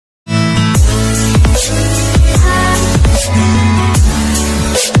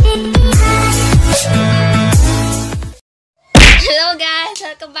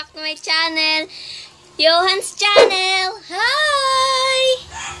channel, Johan's channel. Hi!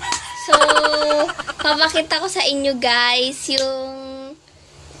 So, papakita ko sa inyo guys yung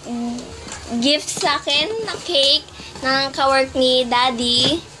gift sa akin na cake ng kawork ni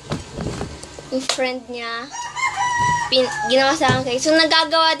Daddy. Yung friend niya. Ginawa sa akin cake. So,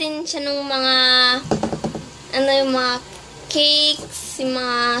 nagagawa din siya ng mga yung mga cakes, yung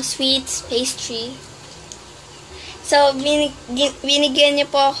mga sweets, pastry. So, binigyan niya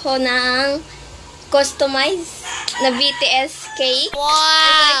po ako ng customized na BTS cake. Wow!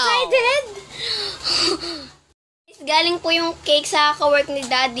 I'm excited! Galing po yung cake sa kawork ni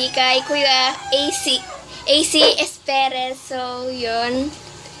Daddy kay Kuya AC Esperes. So, yun.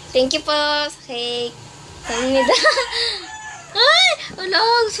 Thank you po sa cake. Sabi ni Daddy. Ay! Wala!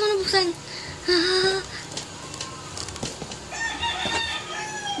 Gusto ko na buksan.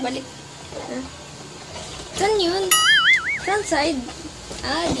 Balik. Saan yun? Front side.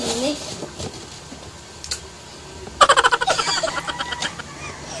 Din eh.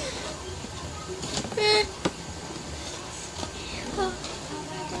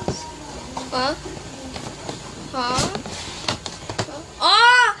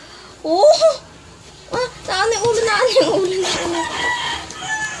 Saan yung ulo na?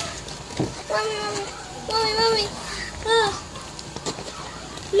 Mami.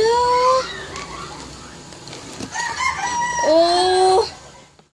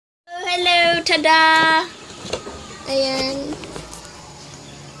 Hello, tada! Ayan.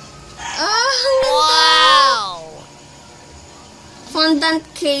 Wow! Fondant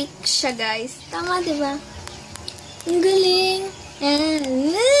cake siya, guys. Tama, diba? Ang galing.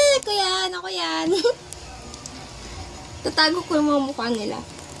 Ayan. Ako yan. Tatago ko yung mga mukha nila.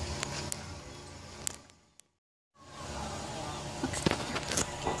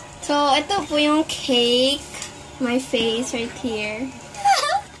 So, ito po yung cake. My face right here.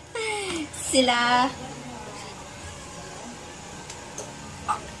 Sila.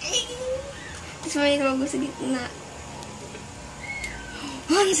 Okay. Tapos may bago sa gitna.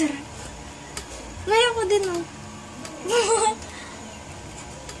 Ang sarap. May ako din, oh.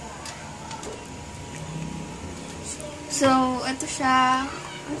 So, ito siya.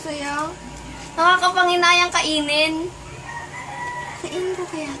 Ang sayaw. Nakakapanginayang kainin. Kainin ko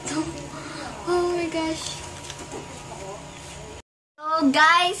kaya to? Oh my gosh. So,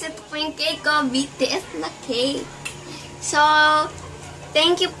 guys, ito po yung cake ko. BTS na cake. So,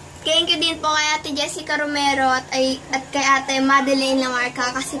 thank you din po kay Ate Jessica Romero at kay Ate Madeline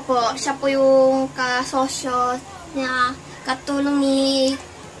Lamarca kasi po, siya po yung kasosyo niya, katulong ni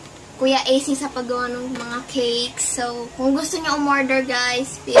Kuya AC sa paggawa ng mga cakes. So, kung gusto niyo umorder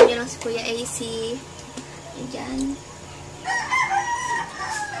guys, PM niyo lang si Kuya AC. Ayan.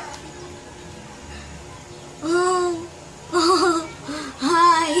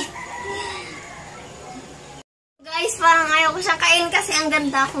 Hi! Guys, parang ayaw ko siyang kain kasi ang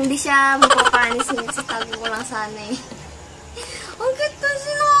ganda. Kung di siya mapapanis sa tago ko lang sana eh. Ang cute kasi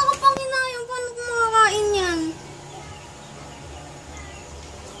nakakapanginayang. Paano kung makakain yan?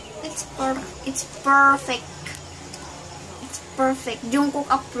 It's perfect. It's perfect. Jungkook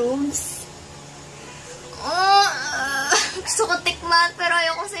approves. Gusto ko tikman pero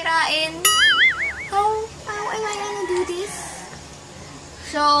ayoko sirain. How am I gonna do this?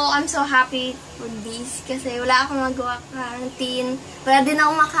 So, I'm so happy for this kasi wala akong magawa quarantine. Wala din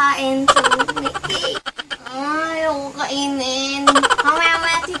ako makain. So, may cake. Ayoko kainin.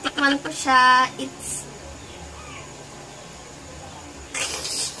 Mamaya titikman ko siya.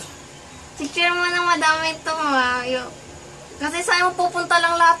 Picture mo na madami ito, Mayo. Kasi saan mo pupunta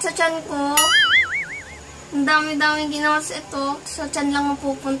lang lahat sa tiyan ko. Ang dami-dami ginawa sa ito. Sa tiyan lang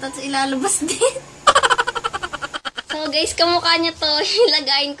mapupunta at ilalabas din. So, guys, kamukha niya to.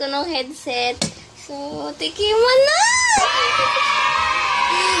 Ilagayin ko ng headset. So, tikiman na!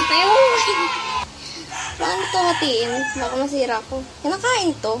 Ayun. Paano ito hatiin? Baka masira ko.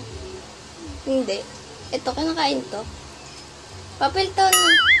 Kinakain to? Hindi. Ito, kinakain to. Papel to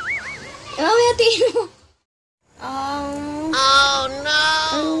na. Mamaya hatiin mo. Oh, no!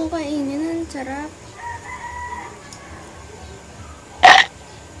 Ano kainin? Ang sarap.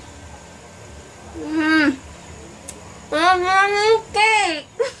 Cake!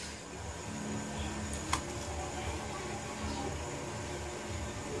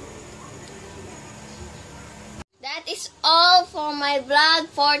 That is all for my vlog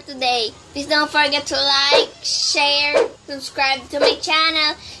for today. Please don't forget to like, share, subscribe to my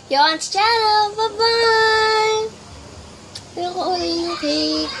channel, Johan's channel. Bye-bye! Pero ko yung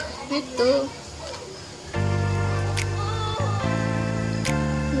cake. Ito.